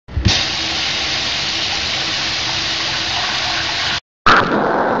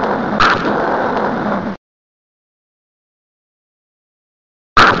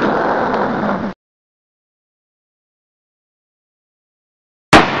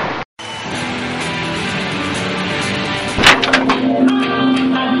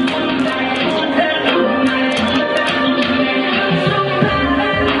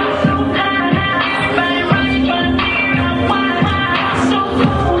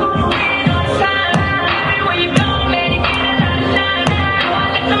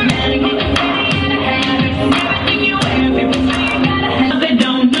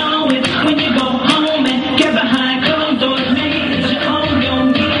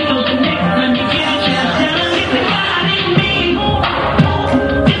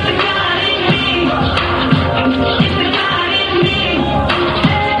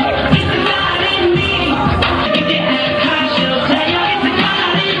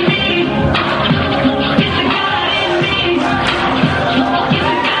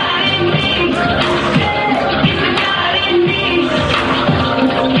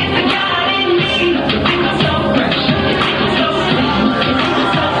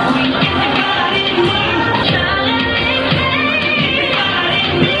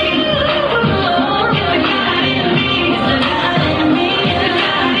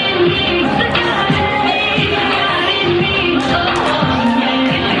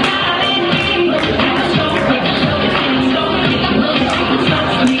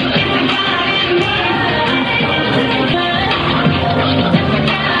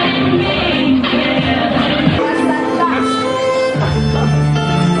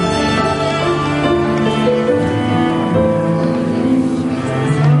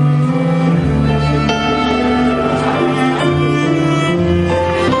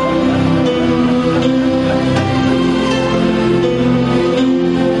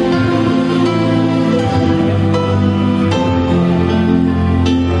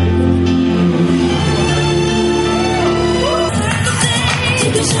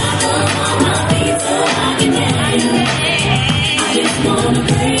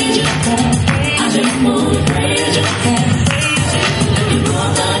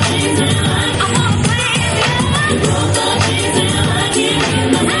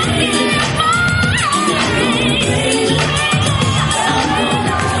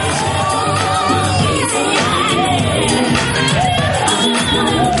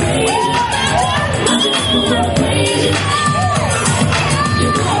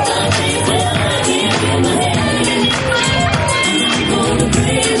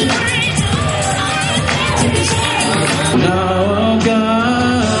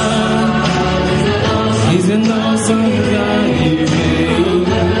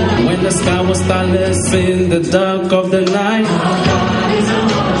us in the dark of the night.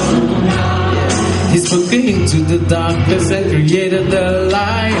 He spoke into the darkness and created the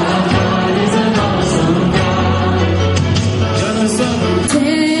light.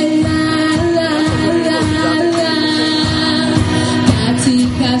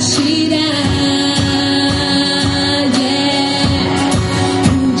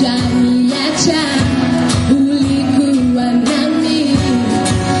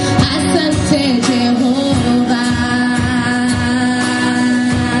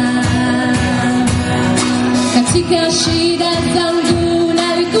 Shida zangu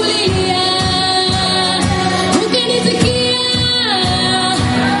nalikulia, ukanisikia,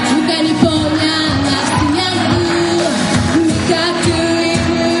 ukaniponya nafsi yangu,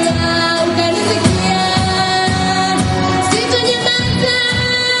 nikakuinua, ukanisikia, sitonyamaza,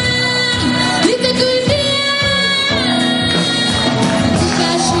 nitakuimbia. Katika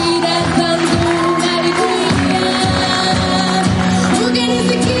shida zangu nalikulia,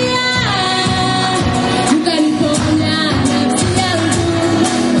 ukanisikia,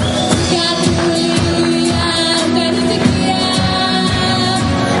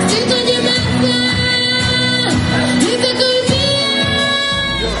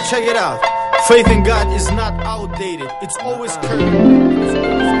 check it out. Faith in God is not outdated. It's always current. It's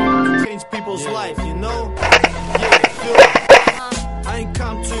always to change people's life, you know? Yeah, feel it. I ain't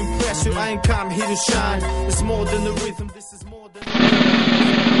come to impress you. I ain't come here to shine. It's more than the rhythm. This is more than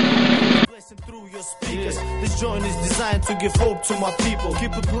blessing through your speakers. This joint is designed to give hope to my people.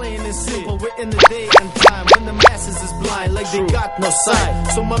 Keep it plain and simple. We're in the day and time when the masses is blind, like they got no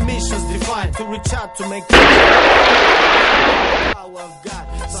sight. So my mission's defined to reach out to make I've got.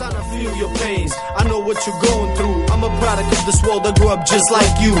 Son, I feel your pains. I know what you're going through. I'm a product of this world. I grew up just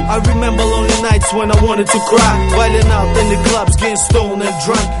like you. I remember lonely nights when I wanted to cry, wilding out in the clubs, getting stoned and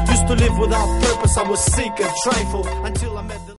drunk. Used to live without purpose. I was sick and trifle until